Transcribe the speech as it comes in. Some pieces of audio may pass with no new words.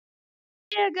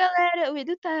dia, galera. O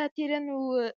Edu tá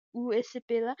tirando o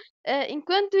SCP lá.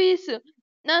 Enquanto isso,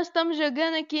 nós estamos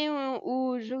jogando aqui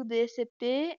o jogo de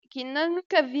SCP que nós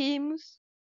nunca vimos.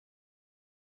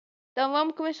 Então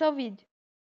vamos começar o vídeo.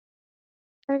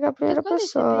 Carregar a Mas primeira qual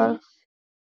SCP é pessoa. esse?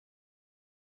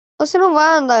 Você não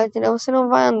vai andar, entendeu? Você não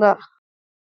vai andar.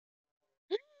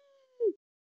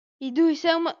 Edu, isso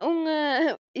é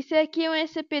isso aqui é um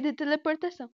SCP de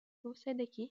teleportação. Vou sair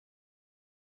daqui.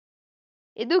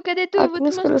 Edu, cadê tu? Aqui Vou não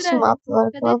te escolheu esse mostrar. mapa, vai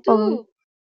Cadê falar pra mim. tu?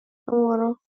 Na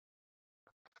moral.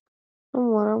 Na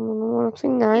moral, mano. Na moral, tô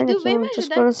em Narnia Edu, aqui, vem mano. me Tô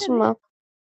ajudar. escolhendo esse Cadê? mapa.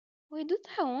 O Edu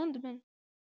tá onde, mano?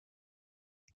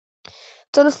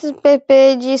 Todo esse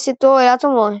PP de se tu olhar, tu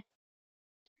morre.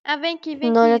 Ah, vem aqui,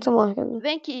 vem Não aqui, olhar, tu Edu. morre. Cadê?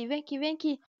 Vem aqui, vem aqui, vem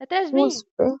aqui. Atrás de mim.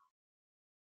 USB.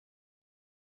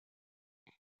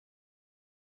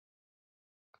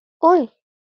 Oi.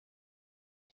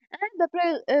 Ah, dá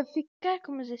pra ficar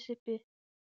como SCP.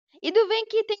 Edu, vem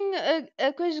aqui,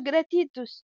 tem coisas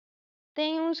gratuitos.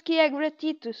 Tem uns que é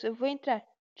gratuitos. Eu vou entrar.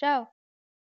 Tchau.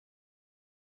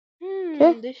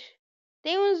 Quê? Deixa.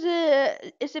 Tem uns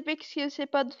SCP que você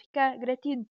pode ficar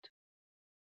gratuito.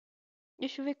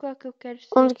 Deixa eu ver qual que eu quero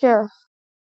Onde ser. que é?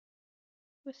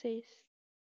 Vocês.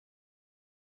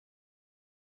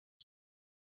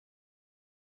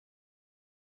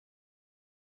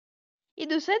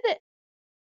 Edu, sai da...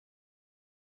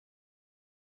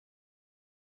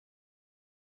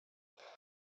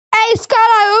 É isso,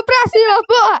 caralho. Vamos pra cima,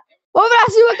 porra. Vamos pra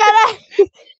cima, caralho.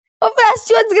 Vamos pra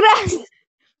cima, desgraça.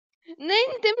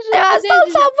 Nem temos É os um poderes assalto,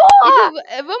 de... essa porra.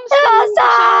 Edu, vamos É um chamar outro jogo. Que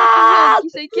assalto.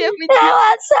 isso aqui é muito... É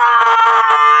um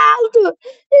assalto.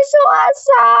 Isso é um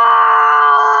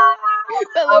assalto.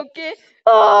 Falou o quê?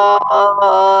 Oh.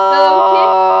 Falou o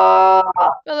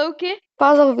quê? Falou o quê?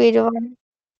 Pausa o vídeo, vai.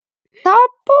 Tá,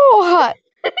 porra.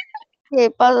 E aí,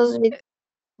 pausa os vídeos.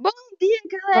 Bom dia,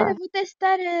 galera. Vai. Vou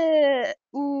testar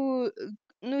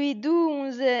no Edu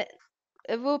uns.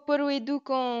 Eu vou pôr o Edu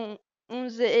com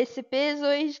uns SCPs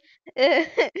hoje.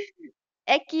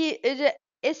 É que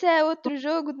esse é outro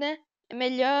jogo, né? É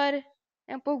melhor.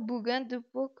 É um pouco bugando um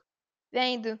pouco.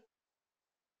 Vem, Edu.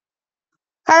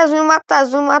 Cara, eles vão me matar,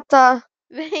 eles vão me matar.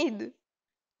 Vem, Edu.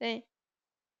 Vem.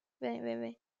 Vem, vem,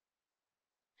 vem.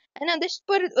 Ah, não, deixa eu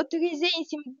pôr. Autorizei em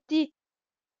cima de ti.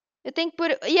 Eu tenho que pôr.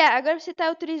 Yeah, agora você está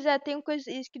autorizado. Tem uma coisa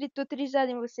escrito autorizado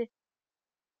em você.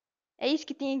 É isso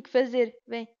que tinha que fazer.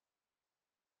 Vem.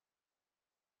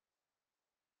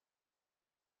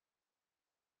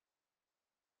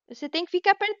 Você tem que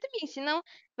ficar perto de mim, senão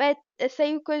vai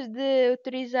sair coisa de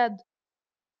autorizado.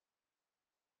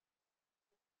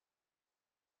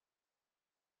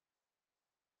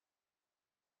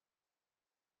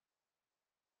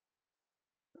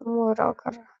 Na moral,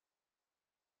 cara.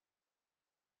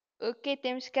 Ok,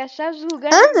 temos que achar os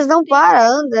lugares Andas, onde não tem. para,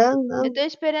 anda, anda, Eu anda. tô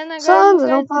esperando Só agora os anda,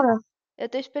 não lugares. para. Eu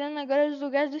tô esperando agora os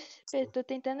lugares do SCP. Tô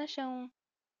tentando achar um.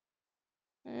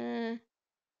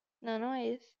 Não, não é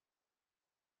esse.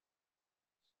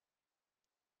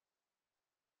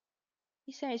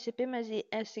 Isso é um SCP, mas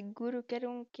é seguro. Quero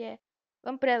um que é.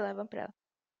 Vamos pra lá, vamos pra lá.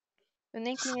 Eu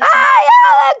nem conheço. Ai,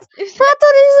 Alex!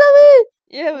 Autoriza-me!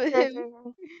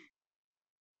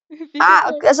 Fica Ah,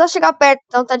 perto. é só chegar perto,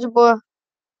 então tá de boa.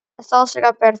 É só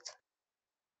chegar perto.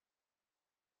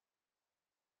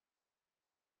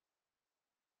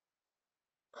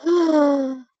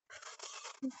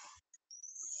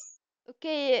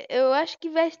 Ok, eu acho que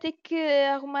vais ter que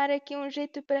arrumar aqui um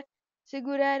jeito para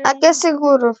segurar Aqui é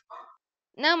seguro.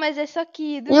 Não, mas é só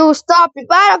que E o stop,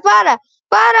 para!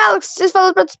 Para, Alex, vocês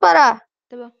falaram pra disparar.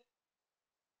 Tá bom.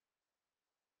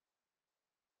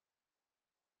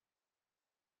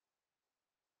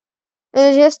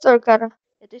 É gestor, cara.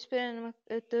 Eu tô esperando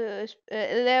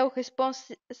ele é o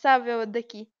responsável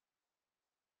daqui.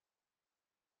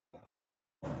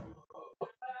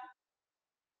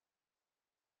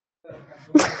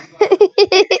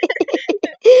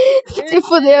 Se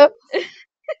fudeu.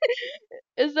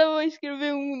 Eu só vou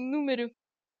escrever um número.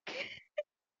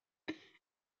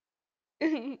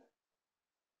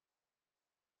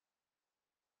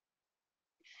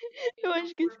 Eu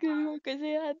acho que eu escrevi uma coisa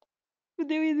errada.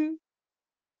 Fudeu, Edu.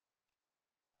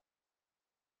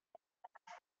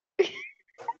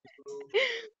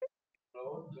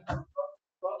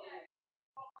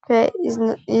 É,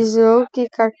 Smoke,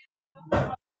 cara.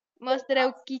 Mostra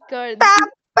o keycard. Tá,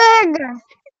 pega!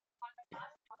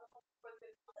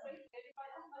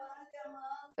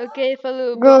 Ok, ele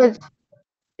falou bom. Good.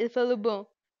 Ele falou bom.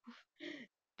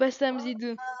 Passamos,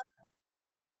 Edu.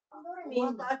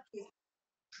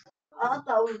 Ah,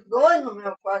 tá. Os dois no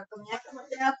meu quarto. A minha cama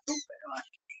tem açúcar, eu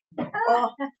acho.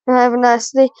 Ó, Have a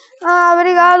nice day. Ah,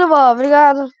 obrigado, Bob.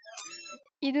 Obrigado.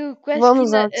 Edu, quase que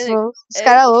Vamos antes, vamos. Os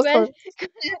caras loucos. quase,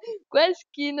 quase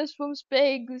que nós fomos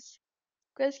pegos.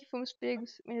 Quase que fomos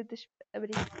pegos. Meu, deixa eu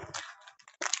abrir.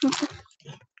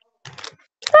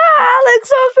 Alex,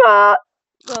 socorro!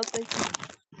 Volta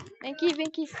aqui. Vem aqui, vem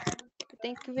aqui. Eu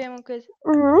tenho que ver uma coisa.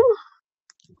 Uhum.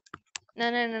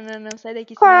 Não. Sai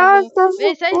daqui, Caralho, senão eu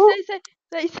vou... tá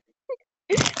Vem, sai.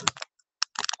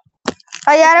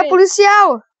 A Yara é Ok.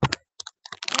 policial.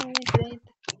 Entra.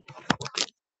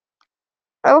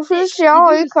 É o policial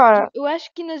aí, Edu, cara. eu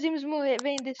acho que nós íamos morrer.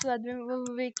 Vem desse lado,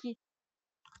 vamos ver aqui.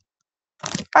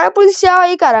 É o policial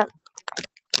aí, cara.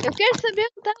 Eu quero saber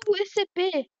onde tá o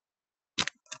SCP.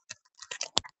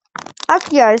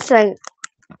 Aqui, ó, isso aí.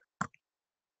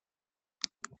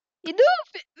 Edu,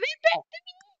 vem perto de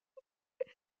mim.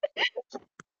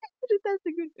 Tu tá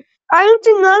seguro. Ai, não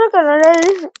tem nada, cara. Olha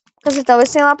isso. Quer dizer,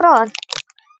 talvez tenha lá pra lá.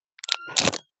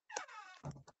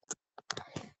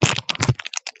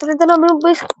 Tô tentando abrir um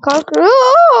pescado.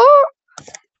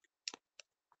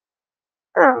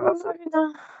 Vou fazer.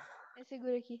 É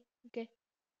seguro aqui. Ok.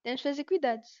 Temos que fazer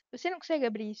cuidados. Você não consegue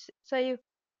abrir isso. Só eu.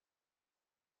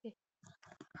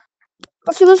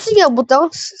 Consigo sim, é o botão.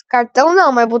 Cartão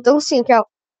não, mas botão sim, que é o.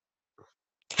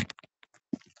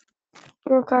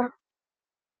 Cara.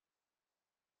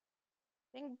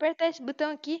 Tem que apertar esse botão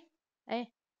aqui. É.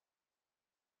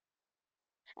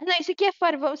 Ah, não, isso aqui é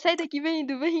fora. Vamos sair daqui. Vem,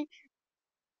 Edu, vem.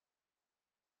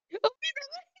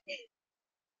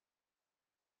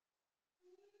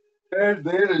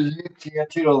 Perderam, gente. Tinha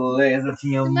tirolesa,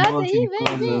 tinha um Nada monte aí, de vem.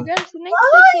 coisa. Agora você nem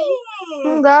consegue sair.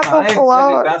 Não dá pra Vai, pular.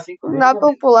 precisa ficar 5 Não dá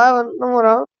pra pular, na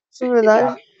moral. Isso é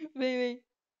verdade. Vem.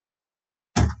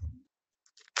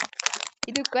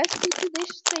 Edu, quase que te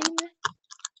deixo sair, né?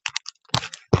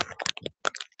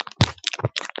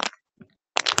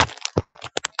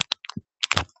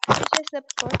 Fecha essa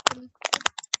porta. Né?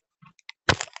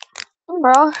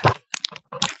 Bro.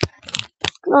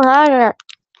 Não dá, cara.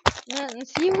 Não,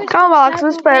 se o Calma, Alex, não responsável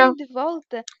espera. vem de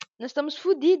volta, nós estamos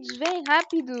fodidos. Vem,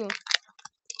 rápido.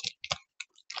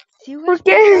 Se o Por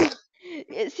quê? responsável...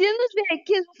 Se ele nos ver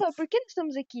aqui, eles vão falar, por que nós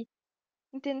estamos aqui?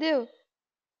 Entendeu?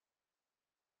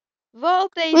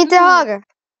 Volta, Edu. Me interroga.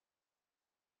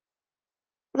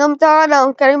 Não me interroga,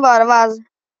 não. Quero ir embora, vaza.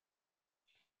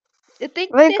 Eu tenho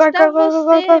que Vem, corre, testar corre,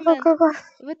 você, mano. corre.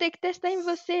 Eu vou ter que testar em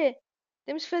você.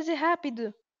 Temos que fazer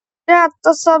rápido. Já,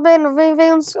 tô sabendo. Vem.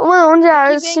 Mano, onde é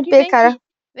Aqui, a vem aqui, SP, cara?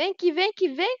 Vem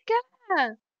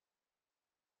cá.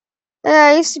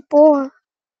 É esse, porra.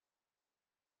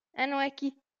 Ah, não é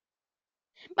aqui.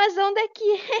 Mas onde é que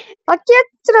é? Aqui é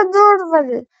tirador,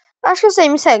 velho. Acho que eu sei,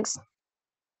 me segue.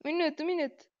 Minuto.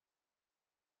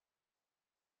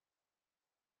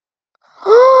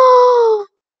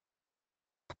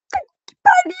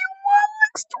 Pariu,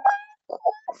 Alex,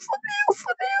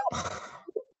 fodeu.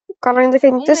 O cara ainda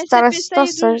quer me testar nessa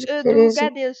situação de do crise.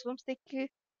 lugar deles. Vamos ter que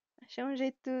achar um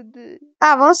jeito de...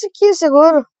 Ah, vamos aqui,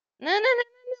 seguro. Não.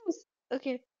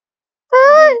 Ok.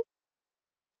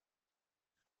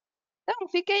 Então,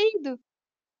 fica aí, Edu.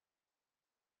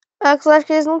 Alex, acho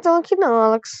que eles não estão aqui não,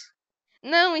 Alex.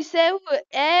 Não, isso é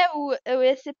o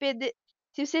SCP.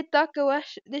 Se você toca, eu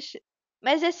acho. Deixa.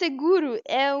 Mas é seguro.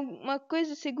 É uma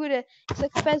coisa segura. Só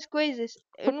que faz coisas.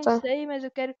 Eu não Tá. sei, mas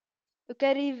eu quero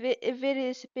ir ver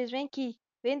esse peso. Vem aqui.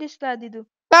 Vem desse lado, Edu.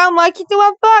 Calma, aqui tem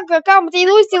uma placa. Calma, tem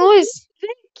luz.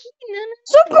 Vem aqui, não.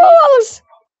 Socorro, Alex.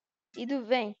 Edu,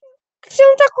 vem. Você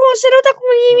não tá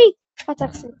com ele. Ah,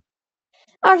 tá sim.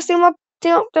 Alex, tem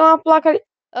uma placa ali.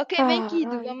 Ok, vem aqui, Edu.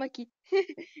 Caralho. Vamos aqui.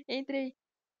 Entra aí.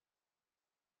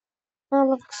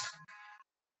 Alex.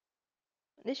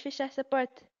 Deixa eu fechar essa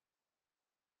porta.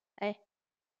 É.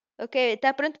 Ok,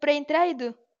 tá pronto pra entrar,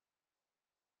 Edu?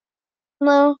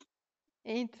 Não.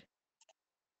 Entra.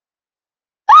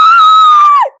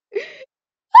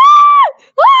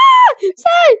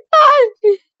 Sai! Ai!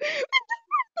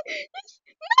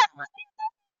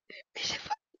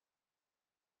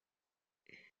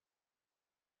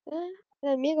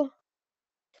 É amigo?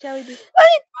 Tchau, Edu.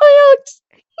 Ai, Alex!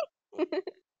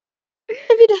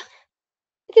 Minha vida!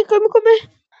 Ele quer me comer!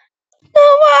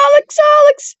 Não, Alex!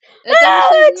 Eu tava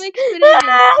fazendo um experimento.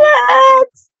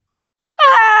 Alex!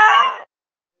 Ah!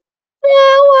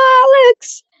 Não,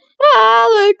 Alex!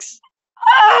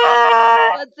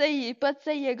 Ah! Pode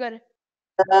sair agora.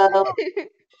 Não!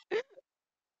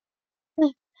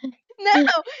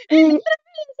 Não!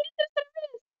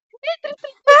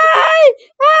 Ai!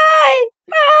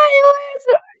 Eu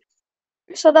entro!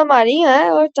 Eu sou da Marinha,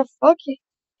 é? What the fuck?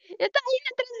 Eu tô indo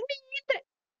atrás de mim, entra!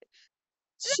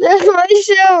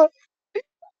 Chama!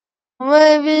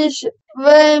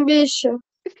 Vem, bicho!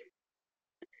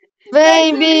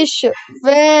 Vem, bicho!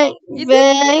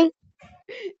 Vem!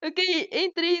 Ok,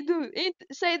 entra, Edu.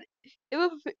 Sai. Eu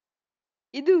vou.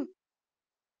 Edu,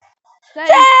 sai.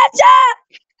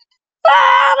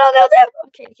 Ah, não deu tempo.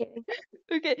 Ok.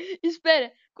 Ok,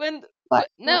 espera. Vai,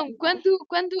 Não, vai.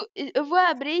 quando eu vou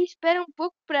abrir, espera um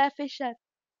pouco pra fechar.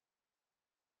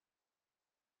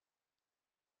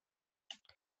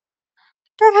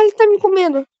 Caralho, ele tá me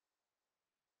comendo.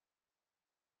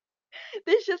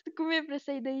 Deixa eu te comer pra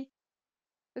sair daí.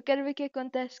 Eu quero ver o que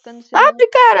acontece quando você morre. Abre,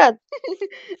 cara.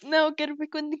 Não, eu quero ver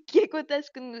o que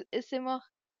acontece quando você morre.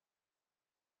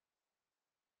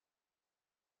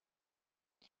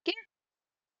 Que?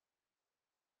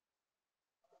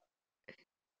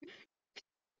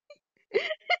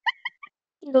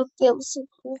 Meu Deus.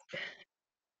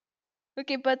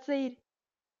 Ok, pode sair.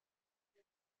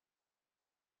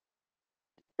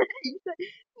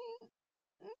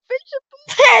 Fecha,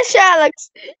 Fecha,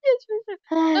 Alex. fecha.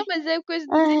 Ai, Não, mas é coisa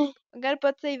do ai, tempo. Agora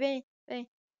pode sair, vem. Vem.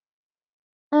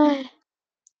 ai.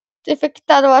 Tô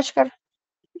infectado, eu acho, cara.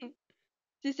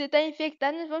 Se você tá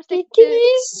infectado, nós vamos ter Que que.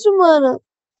 é isso, mano?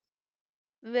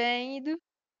 Vem, Edu.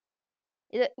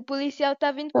 O policial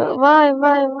tá vindo com. Vai,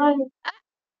 vai, vai.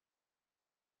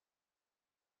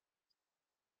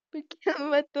 Porque ele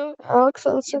matou. Alex,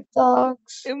 você tá,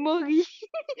 Alex. Eu morri.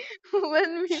 O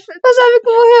mano me matou. Eu sabia que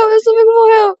morreu, eu sabia que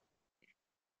morreu.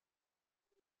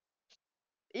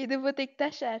 Edu, vou ter que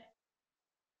taxar.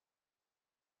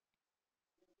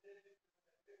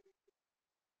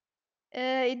 O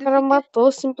Edu cara fica.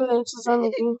 matou simplesmente os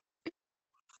amiguinhos.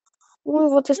 Eu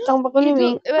vou testar um bagulho em Edu,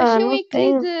 mim. eu Ah, achei um não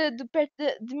ícone tenho. de perto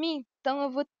de mim. Então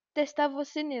eu vou testar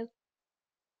você nele.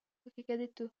 Ok, cadê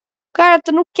tu? Cara,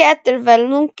 tô no Keter, velho.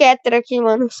 Num Keter aqui,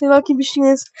 mano. Sei lá que bichinho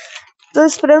é esse. Tô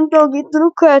esperando pra alguém, tô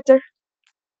no Keter.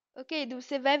 Ok, Edu,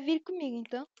 você vai vir comigo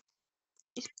então.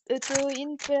 Eu tô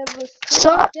indo pra você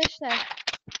Só, testar.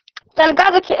 tá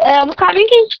ligado que é no caminho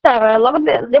que a gente tava, logo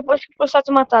depois que o pessoal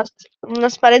te matasse.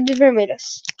 Nas paredes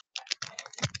vermelhas.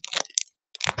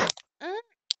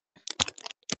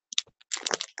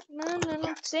 Mano, eu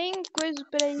não tenho coisa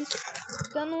pra isso.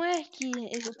 Então não é aqui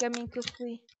esse o caminho que eu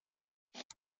fui.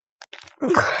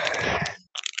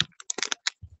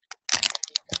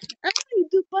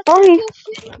 Edu, pode ser Morri. que eu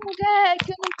fui num lugar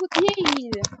que eu não podia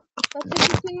ir. Pode ser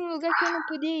que eu fui num lugar que eu não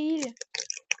podia ir.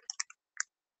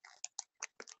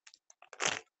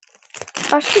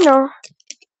 Acho que não.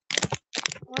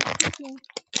 Eu acho que sim.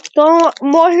 Então,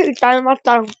 morri, tá? Me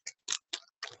mataram.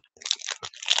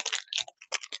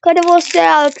 Cadê você,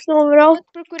 Alex? Não, Eu bro? vou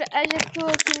te procurar. Ah, já estou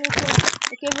aqui no coisa.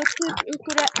 Ok, eu vou te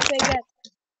procurar pegar.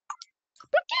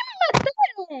 Por que me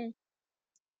mataram?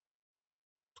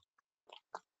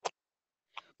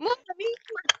 Mano, alguém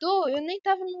me matou. Eu nem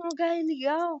tava num lugar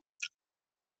ilegal.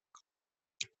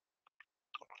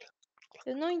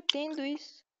 Eu não entendo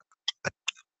isso.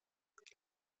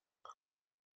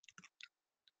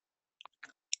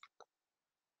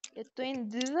 Eu tô indo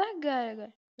devagar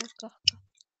agora.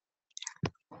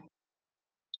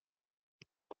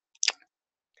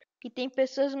 Que tem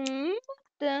pessoas me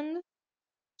matando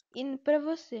indo pra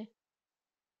você.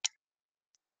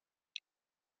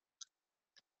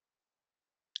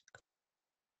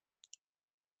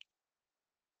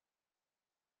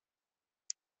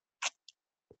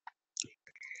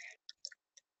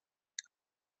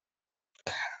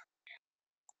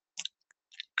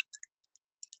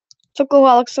 Socorro,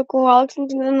 Alex, não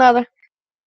entendendo nada.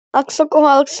 Alex, socorro,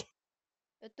 Alex.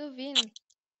 Eu tô vindo.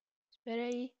 Espera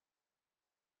aí.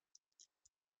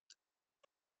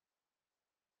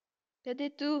 Cadê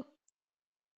tu?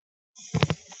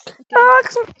 Ok.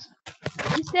 Alex.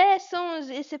 Isso são os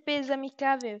ECPs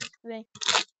amicáveis. Vem.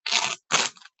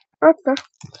 Ah, tá.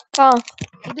 Tá.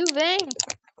 Edu, vem.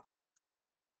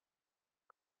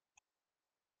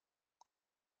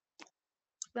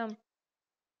 Vamos.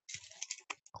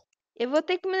 Eu vou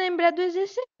ter que me lembrar dos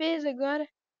ECPs agora.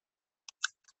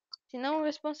 Senão o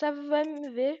responsável vai me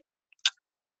ver.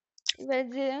 E vai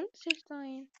dizer, onde vocês estão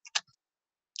indo?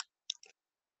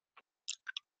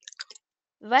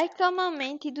 Vai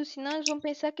calmamente, Edu, senão eles vão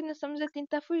pensar que nós estamos a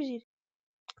tentar fugir.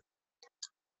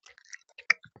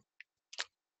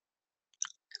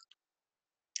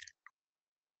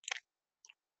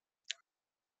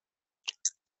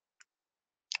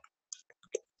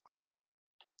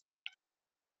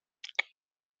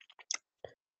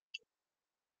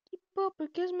 Que pô, por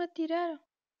que eles me atiraram?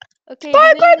 Ok, Edu,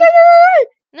 Corre, vem corre, ali. corre, corre.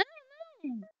 Não,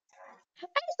 não.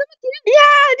 Ah, eles estão me atirando.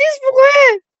 Ah, disse pra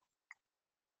correr.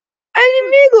 É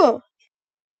inimigo.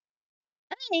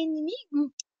 Ah, é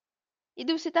inimigo?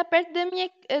 Edu, você tá perto da minha...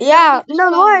 do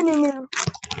Não, não é spawn. inimigo.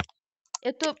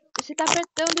 Você tá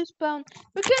perto do spawn.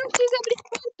 Por que eu não consigo abrir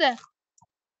porta?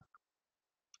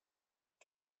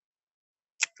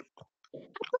 A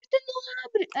porta não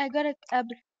abre. Agora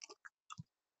abre.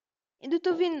 Ainda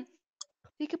estou vindo.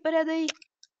 Fica parado aí.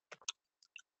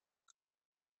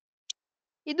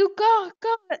 E do carro,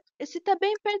 corre. Você tá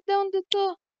bem perto de onde eu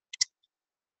tô.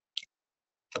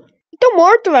 Tô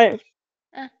morto, velho.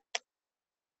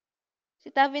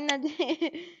 Você tá vindo ali.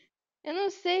 Eu não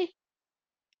sei.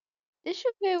 Deixa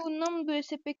eu ver o nome do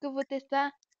SCP que eu vou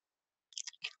testar.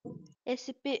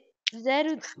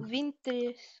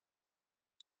 SCP-023.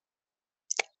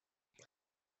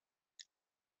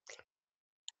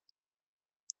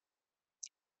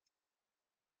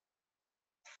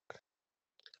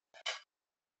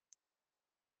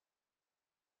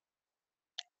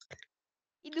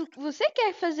 Você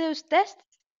quer fazer os testes?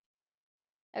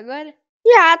 Agora?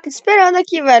 Já, tô esperando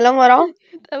aqui, velho, na moral.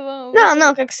 Tá bom.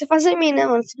 Não, quer que você faça em mim, né,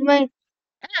 mano? Tudo bem.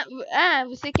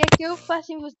 Você quer que eu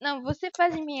faça em você? Não, você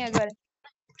faz em mim agora.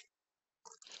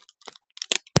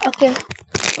 Ok.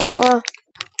 Ó,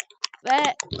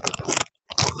 Vai.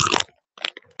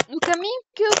 No caminho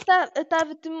que eu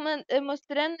tava te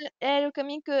mostrando, era o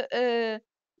caminho que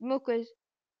do meu coisa.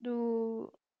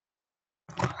 Do.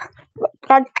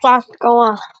 carta clássica,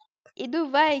 ó. E do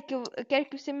vai, que eu quero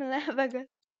que você me leve agora.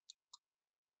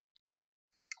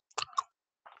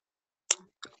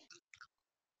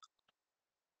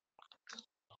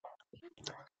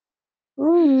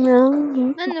 Não.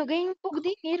 Mano, eu ganhei um pouco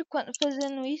de dinheiro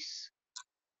fazendo isso.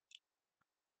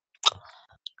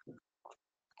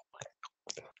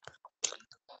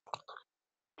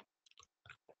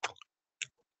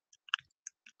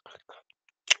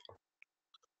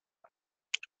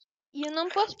 E eu não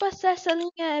posso passar essa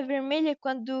linha vermelha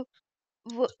quando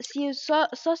se eu só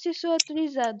se eu sou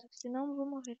autorizado, senão eu vou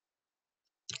morrer.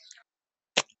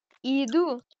 E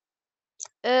Edu,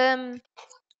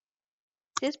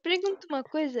 vocês perguntam uma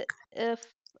coisa,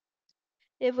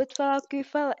 eu vou te falar o que eu ia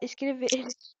falar, escrever.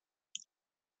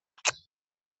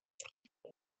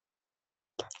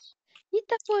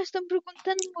 Eita, pô, estão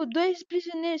perguntando dois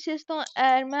prisioneiros se eles estão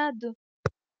armados.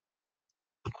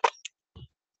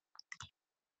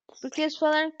 Porque eles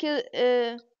falaram que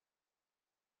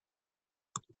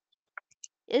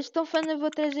eles estão falando eu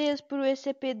vou trazer eles pro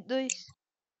SCP-2.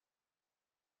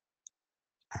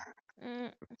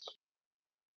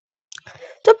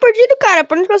 Tô perdido, cara.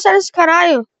 Por onde que eu saio desse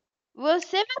caralho?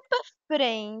 Você vai pra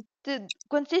frente.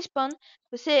 Quando você spawna,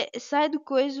 você sai do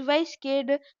coisa, vai à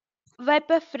esquerda, vai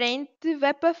pra frente,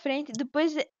 vai pra frente.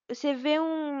 Depois você vê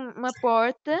uma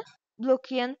porta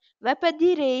bloqueando, vai pra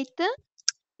direita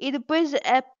e depois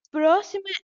a próxima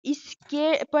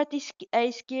porta à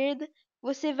esquerda,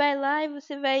 você vai lá e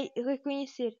você vai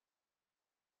reconhecer.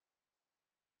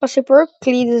 Passei por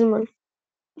Euclides, mano.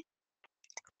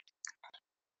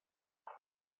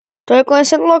 Tô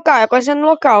reconhecendo o local, reconhecendo o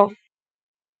local.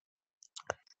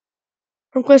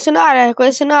 Reconhecendo a área, Alex,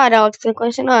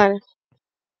 reconhecendo a área.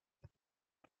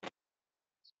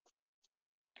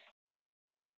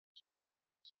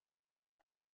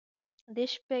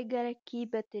 Deixa eu pegar aqui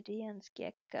bateria antes que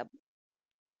acabe.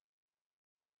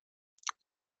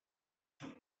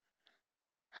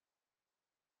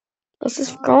 Vocês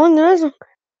ficam onde mesmo?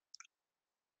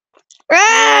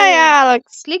 Ai,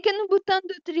 Alex! Clica no botão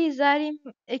de utilizar e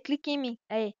clica em mim.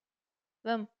 Aí,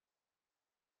 vamos.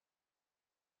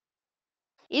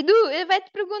 Edu, ele vai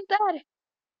te perguntar.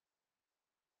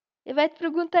 Ele vai te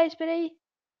perguntar, espera aí.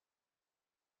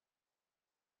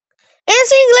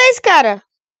 Esse é inglês, cara!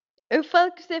 Eu falo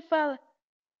o que você fala.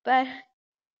 Para.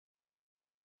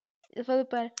 Ele falou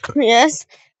para. Yes.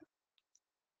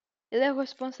 Ele é o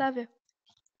responsável.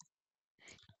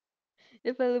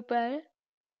 Ele falou para.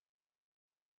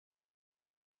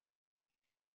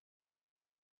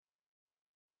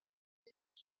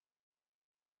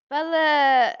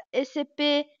 Fala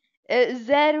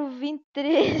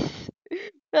SCP-023.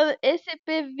 Fala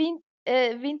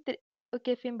SCP-23.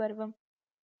 Ok, fui embora, vamos.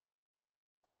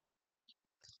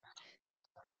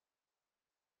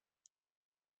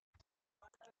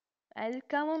 Aí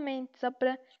calmamente, só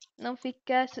pra não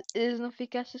ficar, eles não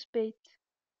ficar suspeitos.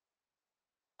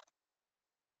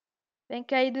 Vem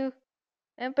cá, Edu.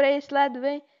 Vem pra esse lado,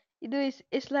 vem. Edu,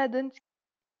 esse lado antes.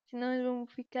 Senão eles vão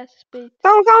ficar suspeitos.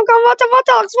 Calma,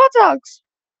 volta, Alex.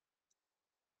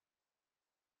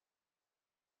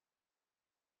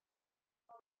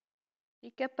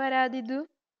 Fica parado, Edu.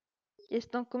 Eles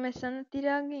estão começando a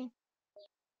tirar alguém.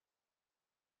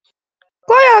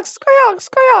 Corre, Alex.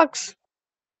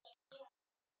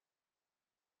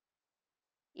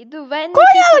 Edu, vai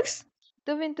Corre, nesse. Alex!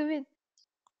 Tô vendo. Vem.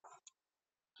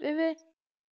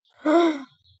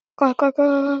 Corre.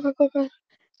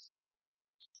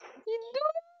 Edu,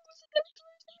 você tá muito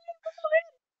longe de mim, eu vou morrer.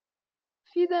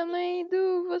 Filho da mãe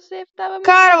do... Você tava...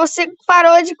 Cara, você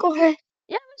parou de correr.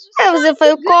 Yeah, mas você É, você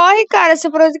foi, corre, cara. Você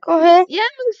parou de correr.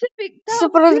 Yeah, mas você Você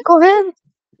parou de correr.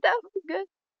 tava bugando.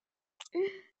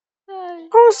 Ai.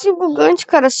 Como assim bugante,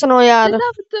 cara, essa Você noiada?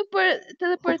 tava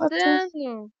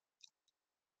teleportando.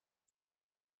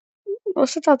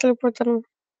 Você tá teleportando.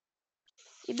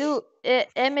 Edu,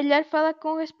 é melhor falar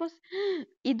com o responsável.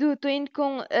 Edu, tô indo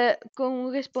com o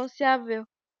responsável.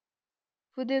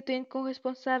 Fudeu, tô indo com o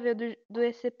responsável do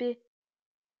SCP.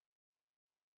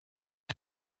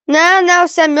 Não,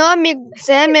 você é meu amigo.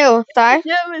 Você é meu, tá?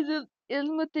 Não, mas ele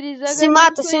me autorizou Se agora.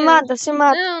 mata, se mata, se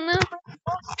mata. Não, não.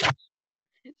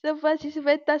 Se eu faço isso,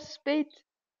 vai estar suspeito.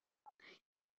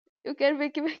 Eu quero ver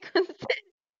o que vai acontecer.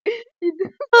 Edu,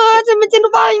 Ah, tá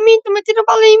metendo bala em mim, tá metendo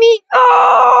bala em mim.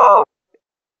 Ah!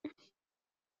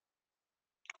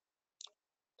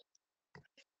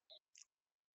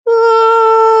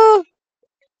 Ah!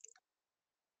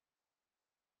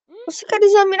 Você quer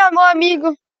examinar meu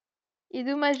amigo?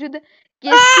 Edu, me ajuda. Que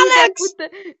esse filho da Alex! puta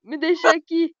me deixou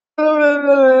aqui.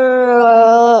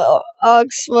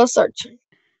 Alex, boa sorte.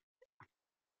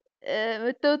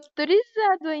 Eu tô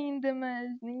autorizado ainda, mas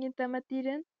ninguém tá me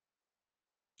atirando.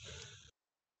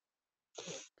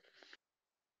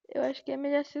 Eu acho que é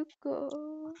melhor se eu...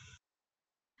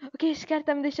 Ok, esse cara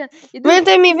tá me deixando. Edu, Vem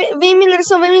até mim, vem em minha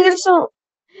direção, vem em minha direção.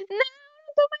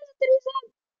 não tô mais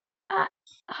autorizado. Ah,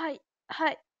 ai,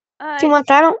 ai, Te ai.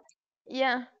 mataram?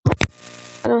 Yeah.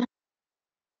 Caramba.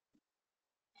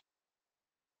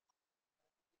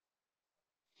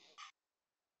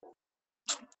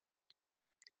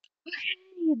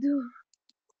 Edu.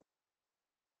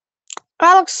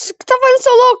 Alex, o que tá fazendo,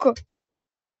 seu louco?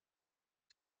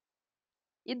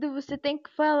 Edu, você tem que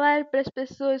falar para as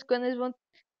pessoas quando eles vão.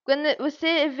 Quando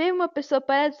você vê uma pessoa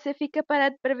parada, você fica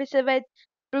parado para ver se ela vai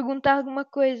perguntar alguma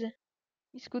coisa.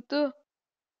 Escutou?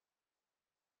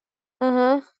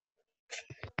 Aham.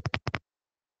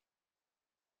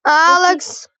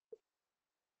 Alex!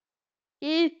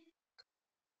 E.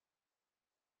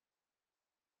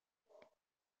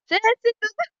 Você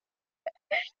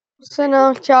Você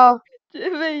não, tchau.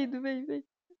 vem, Edu, vem, vem.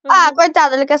 Ah,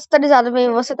 coitado, ele quer ser autorizado. Vem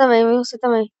você também, vem você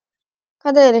também.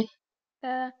 Cadê ele?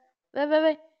 Tá.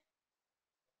 Vai.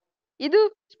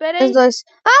 Edu, espera Os aí. dois.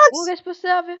 O Alex!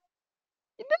 responsável.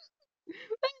 Edu.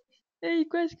 Ei,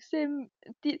 quase que você. Não,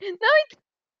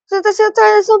 Você tá sem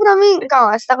autorização pra mim.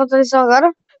 Calma, você tá com autorização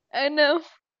agora? ah, não.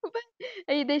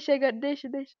 Aí, deixa agora, deixa.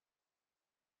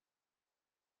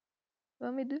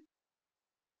 Vamos, Edu.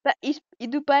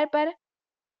 Edu, para.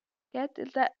 Quieto,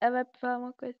 ela vai falar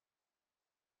uma coisa.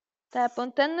 Tá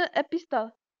apontando a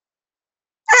pistola.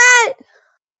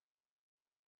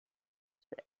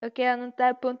 Ok, ela não tá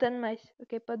apontando mais.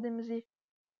 Ok, podemos ir.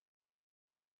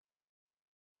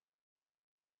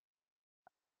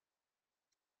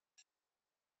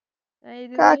 Aí,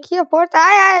 Edu, Tá vem. aqui a porta.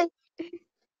 Ai.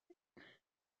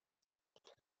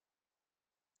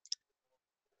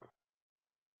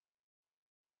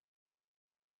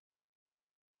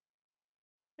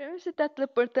 Pra mim você tá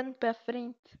teleportando pra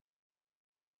frente.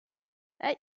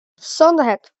 Ai, Só anda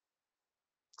reto.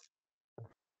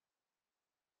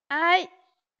 ai.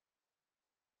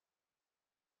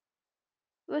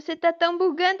 Você tá tão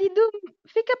bugando, Edu.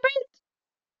 Fica perto.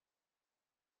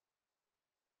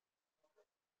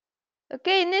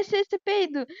 Ok, nesse SCP,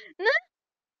 Edu. Não,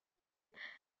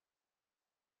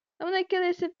 vamos naquele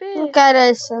SCP. Não quero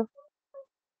isso.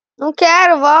 Não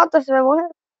quero, volta, você vai morrer.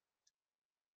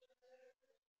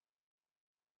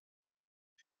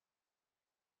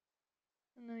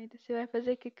 Não, Edu, você vai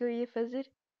fazer o que eu ia fazer?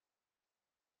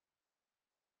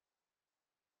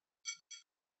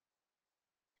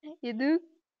 Edu?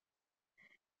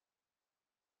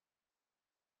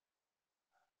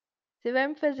 Você vai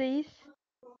me fazer isso?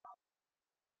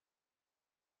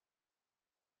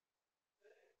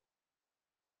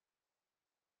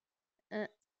 Ah,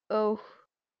 oh.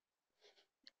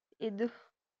 Edu.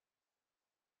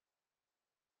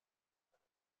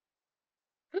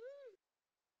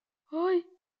 Oi.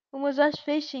 Os meus olhos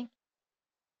fechem.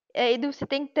 Edu, você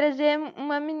tem que trazer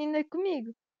uma menina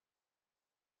comigo.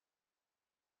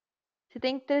 Você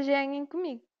tem que trazer alguém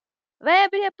comigo. Vai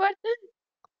abrir a porta.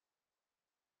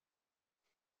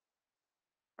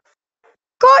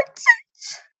 Corte!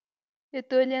 Eu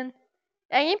tô olhando.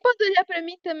 Alguém pode olhar pra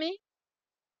mim também?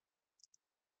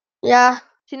 Já.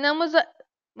 Senão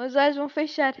meus olhos vão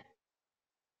fechar.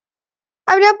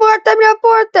 Abre a porta, abre a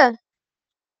porta.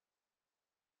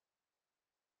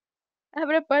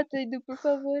 Abre a porta, Edu, por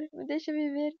favor. Me deixa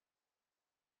viver.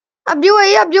 Abriu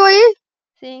aí.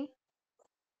 Sim.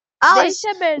 Alex,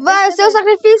 Deixa aberto, vai, é deixa o seu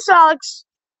aberto. sacrifício, Alex.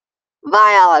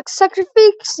 Vai, Alex,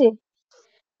 sacrifique-se.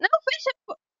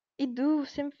 Edu,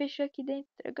 você me fechou aqui dentro.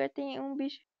 Agora tem um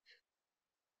bicho.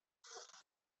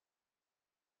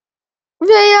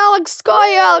 Vem, Alex,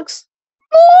 corre, Alex.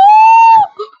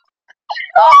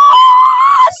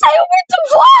 Saiu muito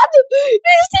voado! Ele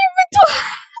saiu muito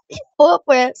rápido! Que porra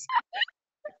foi essa?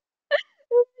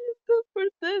 Tô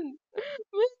cortando.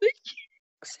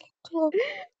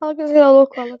 Alex é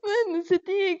louco, Alex. Mano,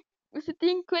 você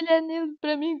tem que olhar nele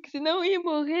pra mim, porque senão eu ia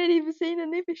morrer e você ainda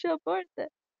nem fechou a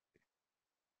porta.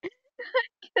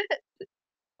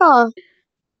 Ah.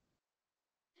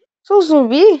 Sou um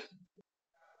zumbi?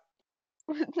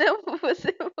 Não,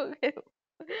 você morreu.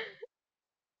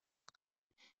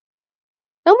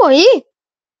 Eu morri?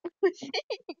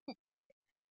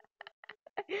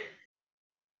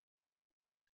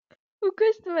 O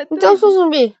Coisa te matou, Então eu sou Edu.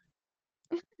 zumbi.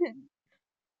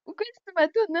 O Coisa te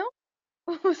matou, não?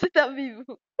 Ou você tá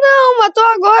vivo? Não, matou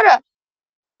agora.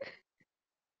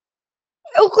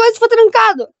 O coisa foi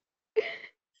trancado.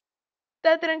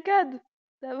 Tá trancado?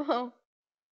 Tá bom.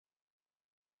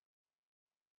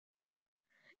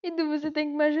 Edu, você tem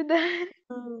que me ajudar.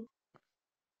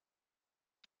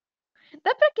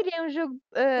 Dá pra criar um jogo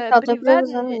Tá, tô privado?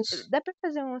 improvisando isso. Dá pra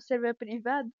fazer um server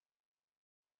privado?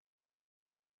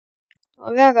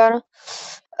 Vou ver agora.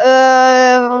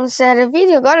 Vamos encerrar o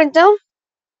vídeo agora, então?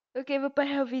 Ok, vou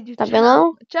parar o vídeo. Tá Tchau. bem,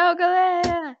 não? Tchau,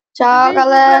 galera. Tchau, Te vejo no próximo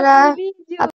galera. vídeo.